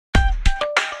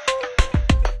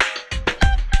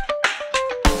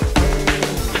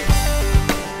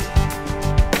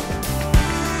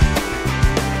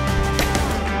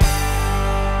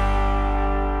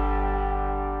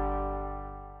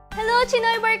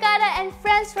CHInoy Barkada and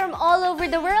friends from all over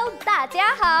the world, 大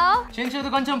家好！全球的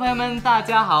观众朋友们，大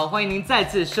家好，欢迎您再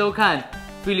次收看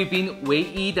菲律宾唯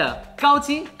一的高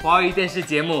清华语电视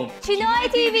节目 CHInoy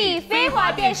TV 飞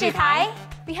华电视台。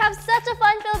We have such a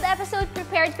fun-filled episode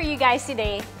prepared for you guys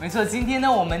today. 没错，今天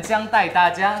呢，我们将带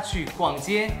大家去逛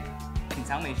街、品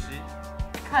尝美食、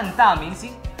看大明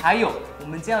星，还有我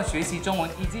们将要学习中文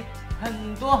以及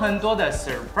很多的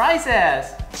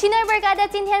surprises。CHInoy Barkada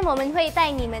今天我们会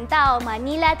带你们到马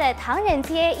尼拉的唐人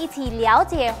街，一起了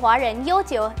解华人悠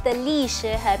久的历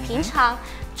史和品尝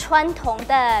传统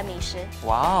的美食。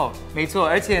哇哦，没错，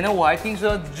而且呢，我还听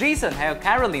说 Jason 还有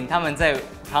Caroline 他们在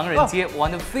唐人街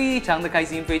玩得非常的开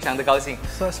心，非常的高兴。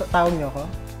Tawag niyo ako?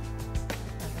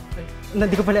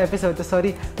 Hindi ko pala episode to,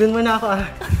 sorry. Doon muna ako.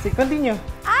 Continue.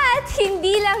 At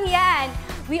hindi lang yan.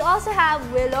 We also have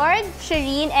Willard,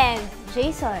 Shireen, and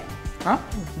Jason. Huh?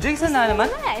 Jason na naman?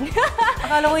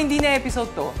 Akala ko hindi na episode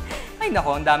to. Ay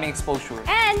nako, ang daming exposure.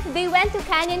 And they went to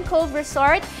Canyon Cove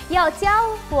Resort, 要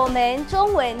教我们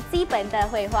中文基本的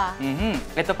绘画。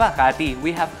Ito pa, Kati,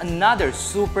 we have another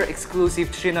super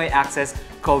exclusive CHInoy Access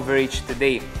coverage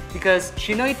today because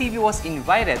CHInoy TV was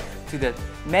invited to the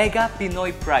Mega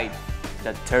Pinoy Pride,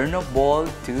 the Turn of Ball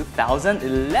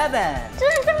 2011. 真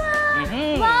的吗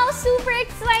？Wow, super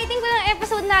exciting 这个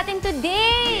episode natin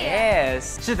today.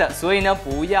 Yes, 是的，所以呢，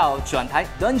不要转台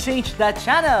 ，Don't change that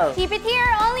channel. Keep it here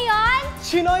only on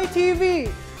CHInoy TV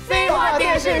飞华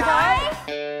电视台。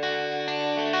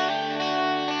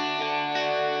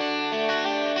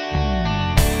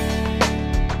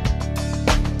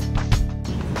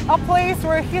A place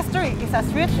where history is as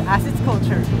rich as its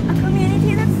culture. A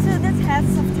community that stood the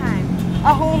test of time.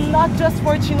 A home not just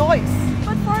for Chinoys,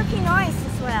 but for Pinoys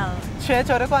as well. 全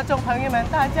球的观众朋友们，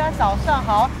大家早上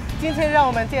好！今天让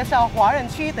我们介绍华人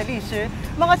区的历史。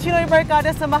mga CHInoy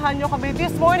Barkada, samahan niyo kami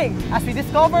this morning as we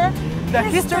discover the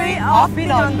history of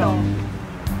Binondo.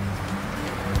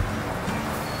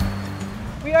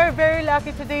 We are very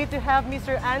lucky today to have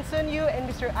Mr. Anson Yu and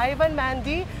Mr. Ivan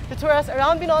Mandy to tour us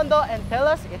around Binondo and tell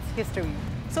us its history.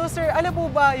 So sir, ano po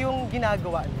ba yung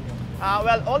ginagawa niyo?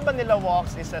 Well, Old Manila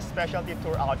Walks is a specialty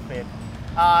tour outfit.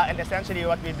 And essentially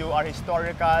what we do are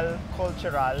historical,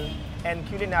 cultural, and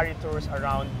culinary tours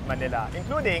around Manila,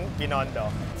 including Binondo.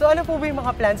 So ano po ba yung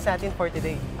mga plans natin for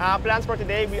today? Plans for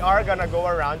today, we are gonna go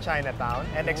around Chinatown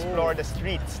and explore the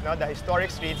streets, no, the historic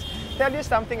streets, tell you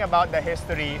something about the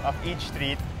history of each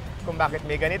street, kung bakit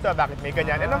may ganito, bakit may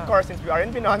ganyan. And of course, since we are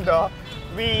in Binondo,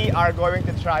 we are going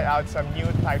to try out some new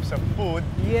types of food,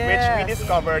 which we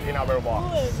discovered in our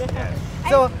walks. Yes.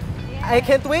 So, I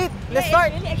can't wait. Let's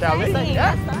start. Really Shall we?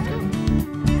 Yeah.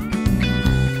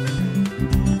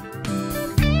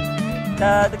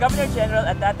 The Governor General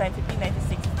at that time,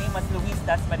 1596, his name was Luis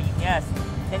Dasmariñas.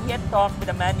 And he had talked with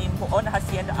a man named who owned a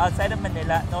hacienda outside of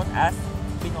Manila known as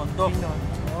Binondo.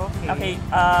 Okay,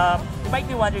 you might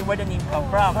be wondering where the name come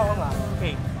from.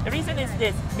 Okay, the reason is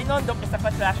this. Binondo is a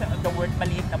contraction of the word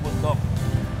maliit na bundok.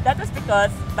 That was because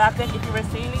back then, if you were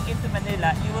sailing into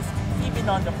Manila, you will see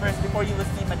Binondo first before you will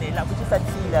see Manila, which is at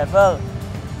sea level.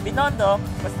 Binondo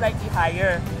was slightly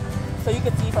higher, so you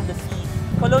could see from the sea.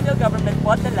 Colonial government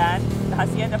bought the land, the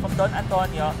hacienda from Don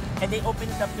Antonio, and they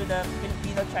opened it up to the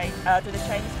to the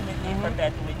Chinese community in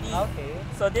perpetuity. Okay.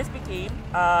 So this became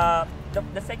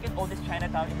the second oldest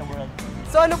Chinatown in the world.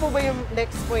 So ano po ba yung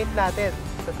next point natin?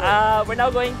 We're now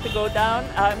going to go down.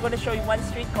 I'm going to show you one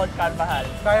street called Carvajal.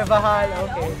 Carvajal,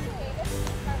 okay.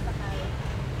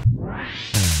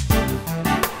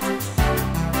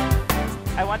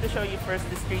 I want to show you first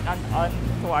the street on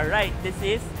to our right. This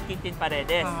is Quintin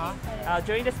Paredes.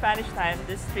 During the Spanish time,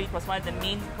 this street was one of the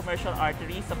main commercial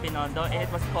arteries of Binondo, and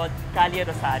it was called Calle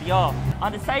Rosario.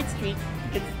 On the side street,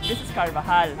 this is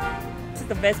Carvajal. This is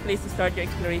the best place to start your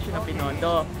exploration of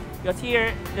Binondo. Because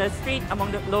here, the street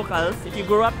among the locals, if you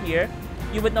grew up here,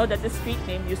 you would know that the street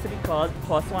name used to be called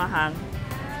Hoswahang.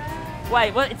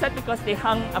 Why? Well, it's not because they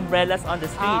hung umbrellas on the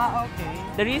street. Okay.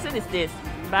 The reason is this.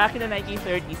 Back in the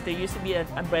 1930s, there used to be an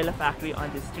umbrella factory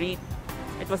on the street.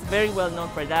 It was very well known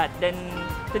for that. Then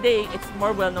today, it's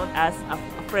more well known as a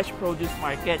fresh produce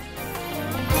market.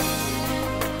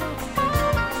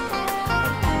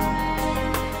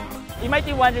 You might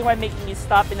be wondering why making me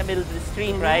stop in the middle of the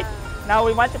street, right? Now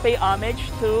we want to pay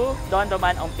homage to Don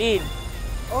Roman Ongpin.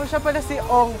 Oh, siya pala si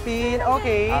Ongpin.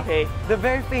 Okay. Okay. The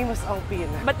very famous Ongpin.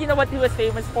 But you know what he was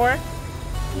famous for?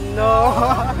 No.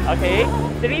 Okay.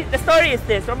 The story is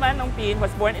this. Roman Ongpin was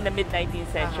born in the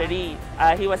mid-19th century.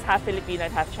 He was half Filipino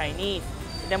and half Chinese.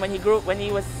 And then when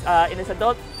he was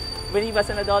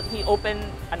an adult, he opened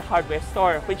a hardware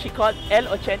store, which he called El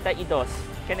 82.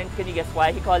 Can you guess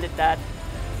why he called it that?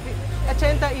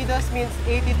 80 means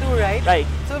 82, right? Right.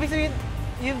 So, ibig sabihin,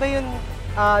 yun ba yun,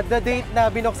 the date na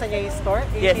binuksan niya yung store?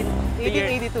 Yes.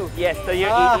 1882? Yes, the year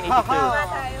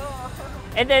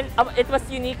 1882. And then, it was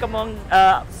unique among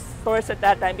stores at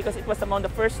that time because it was among the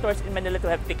first stores in Manila to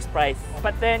have fixed price.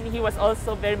 But then, he was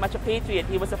also very much a patriot.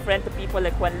 He was a friend to people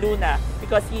like Juan Luna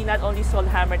because he not only sold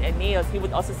hammer and nails, he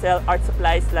would also sell art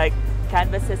supplies like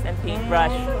canvases and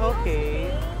paintbrush.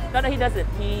 Okay. No, he doesn't.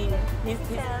 He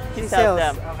sells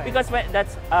them. Okay. Because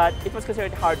it was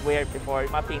considered hardware before,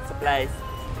 mga paint supplies.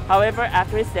 However,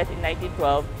 after his death in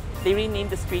 1912, they renamed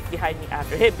the street behind me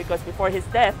after him because before his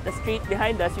death, the street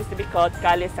behind us used to be called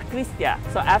Calle Sacristia.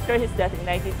 So after his death in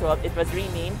 1912, it was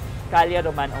renamed Calle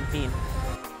Roman Ompin.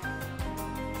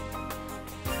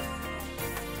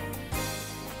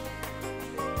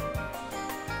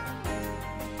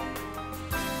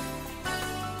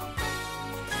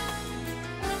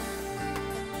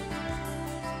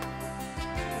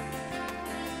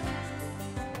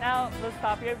 Now, we'll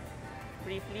stop here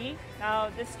briefly. Now,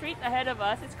 the street ahead of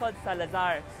us is called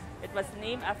Salazar. It was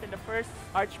named after the first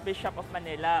Archbishop of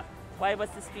Manila. Why was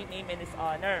the street named in his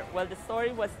honor? Well, the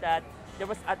story was that there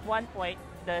was at one point,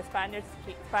 the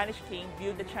Spanish king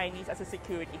viewed the Chinese as a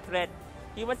security threat.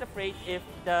 He was afraid if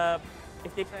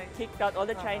they kicked out all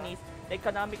the Chinese, the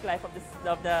economic life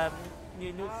of the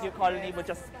new colony would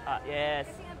just, yes.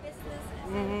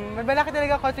 May malaki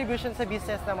talaga contribution sa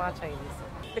business ng mga Chinese.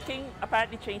 The king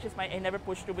apparently changed his mind and never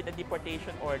pushed through with the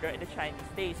deportation order in the Chinese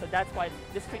state. So that's why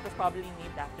the street was probably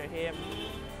named after him.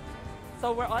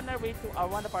 So we're on our way to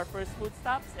one of our first food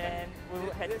stops, and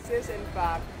we'll head. This is in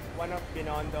fact one of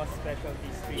Binondo's specialty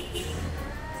streets.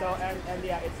 So and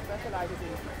yeah, it specializes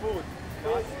in food,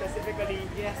 specifically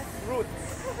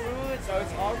fruits. So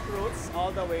it's all fruits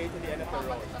all the way to the end of the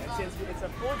road. And since it's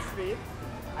a food street,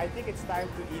 I think it's time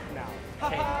to eat now.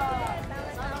 Okay.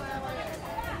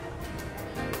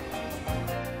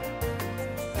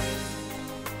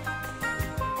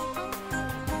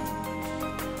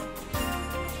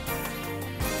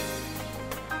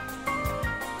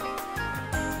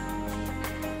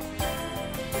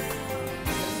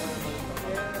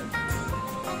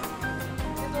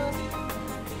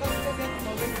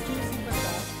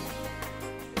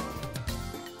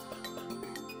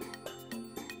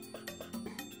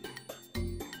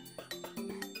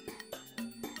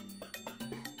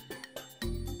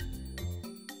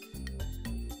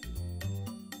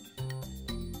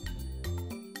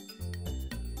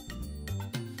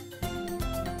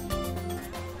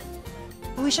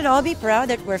 We should all be proud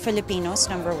that we're Filipinos,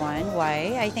 number one.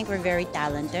 Why? I think we're very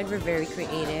talented, we're very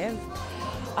creative,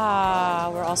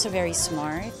 we're also very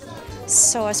smart.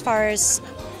 So as far as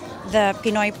the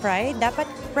Pinoy pride, dapat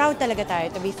proud talaga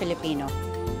tayo to be Filipino.